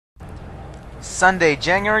Sunday,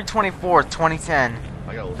 January 24th, 2010.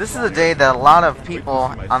 This is a day that a lot of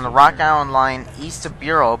people on the Rock Island line east of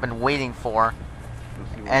Bureau have been waiting for.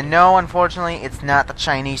 And no, unfortunately, it's not the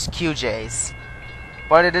Chinese QJs.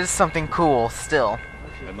 But it is something cool, still.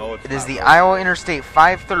 It is the Iowa Interstate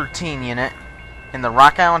 513 unit in the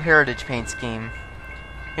Rock Island Heritage Paint Scheme.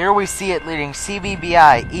 Here we see it leading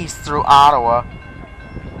CBBI east through Ottawa.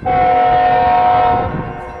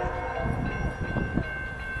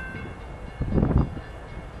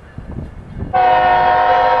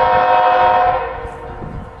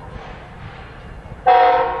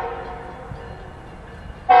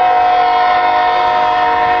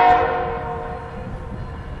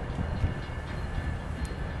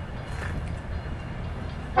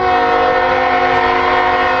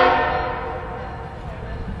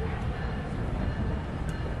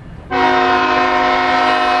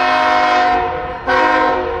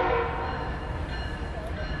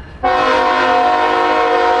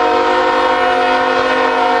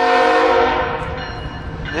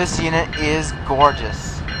 This unit is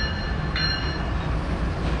gorgeous.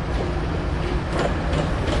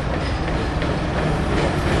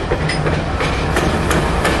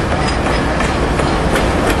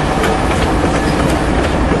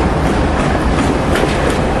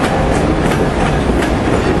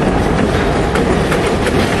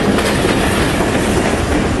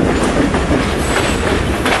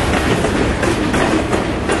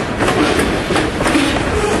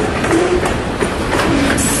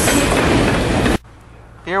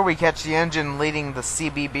 Here we catch the engine leading the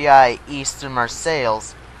CBBI east through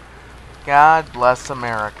Marseilles. God bless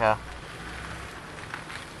America.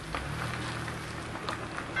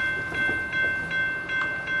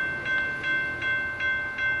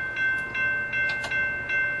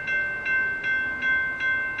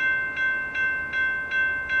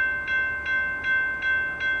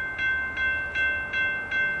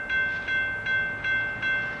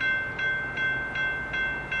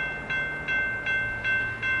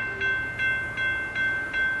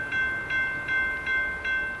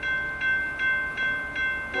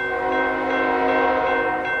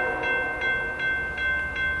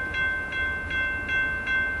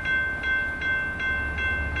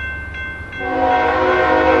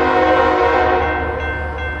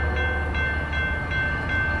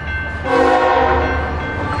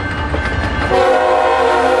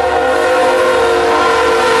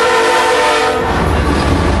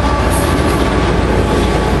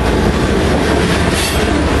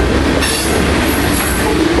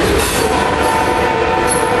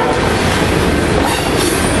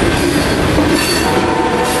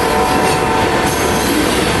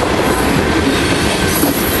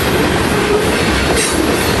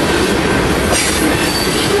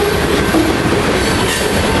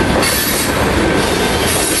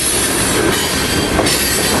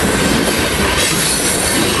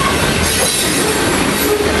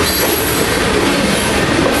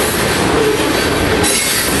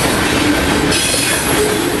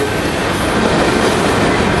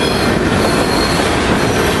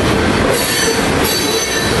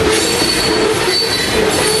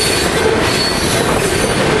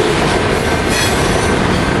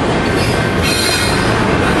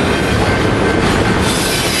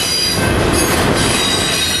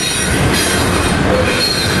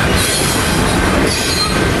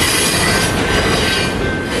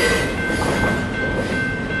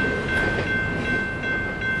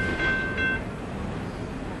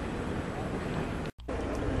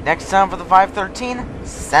 Next time for the 513,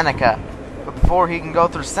 Seneca. But before he can go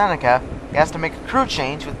through Seneca, he has to make a crew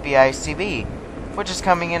change with BICB, which is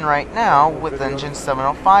coming in right now with engine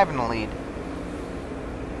 705 in the lead.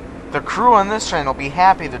 The crew on this train will be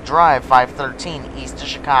happy to drive 513 east to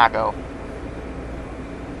Chicago.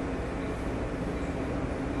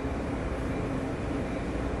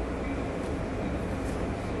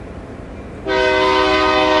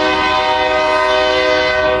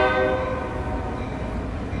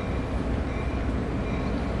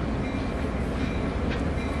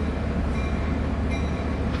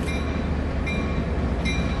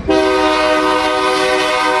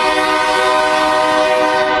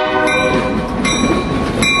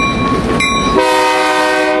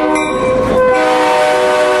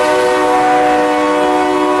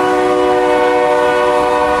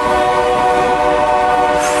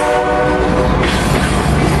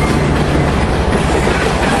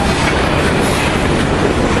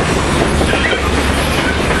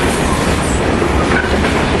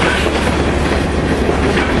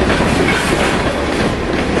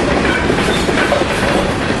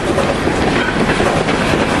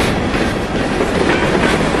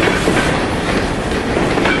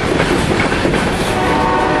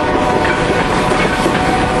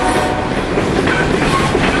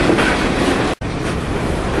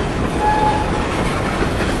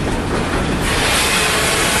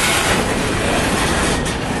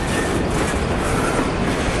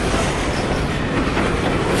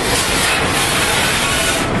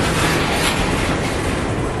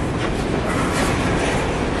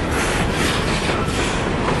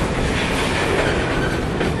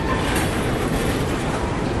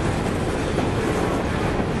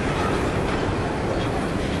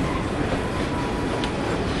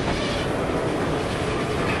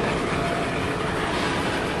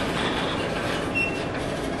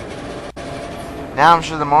 Now I'm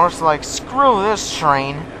sure the motorists are like, screw this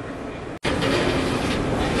train.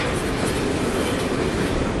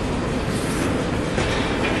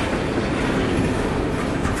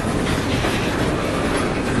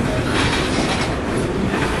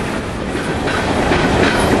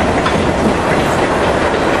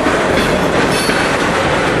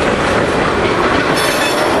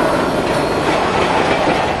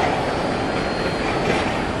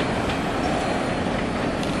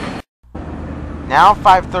 Now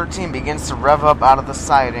 513 begins to rev up out of the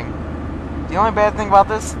siding. The only bad thing about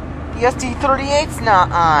this, the SD38's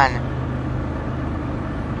not on.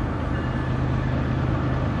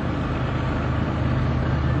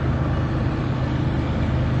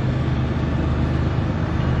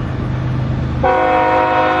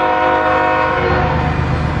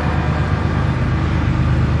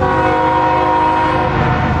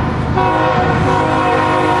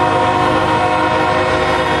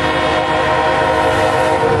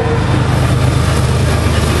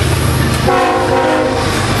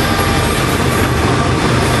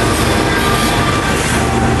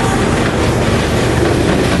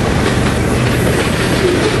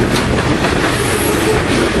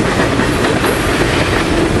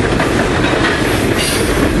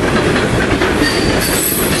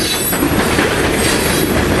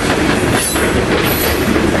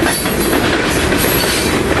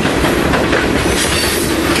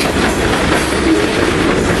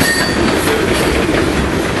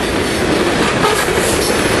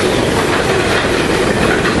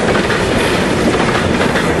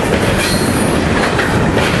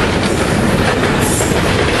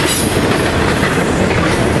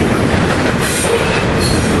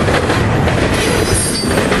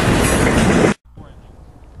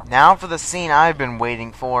 Now for the scene I've been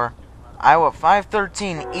waiting for. Iowa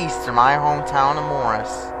 513 east of my hometown of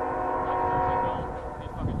Morris.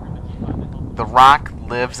 The Rock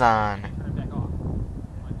lives on.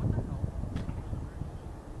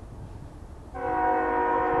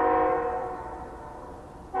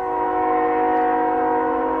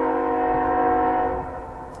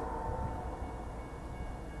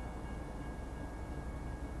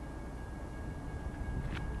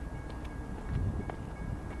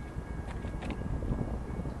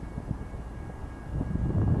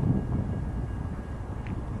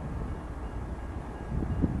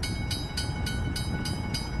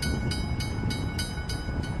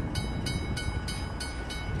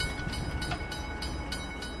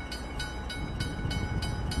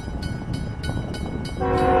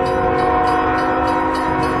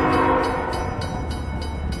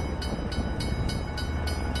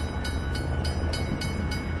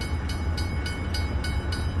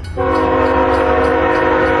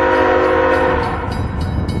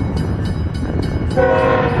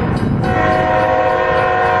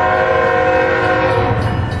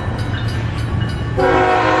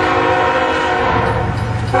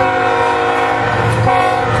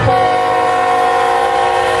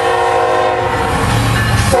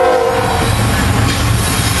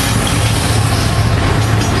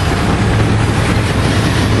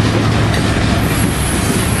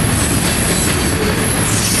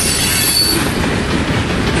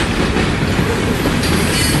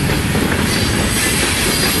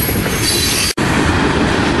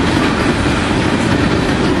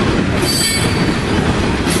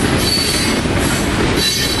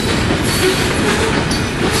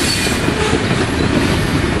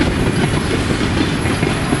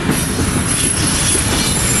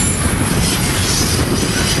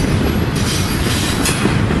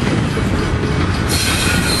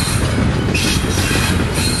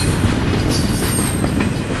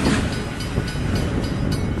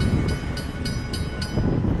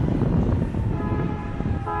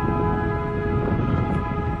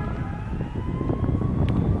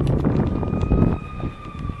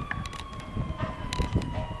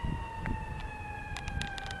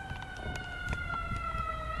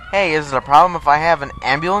 Hey, is it a problem if I have an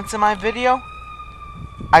ambulance in my video?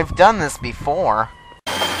 I've done this before.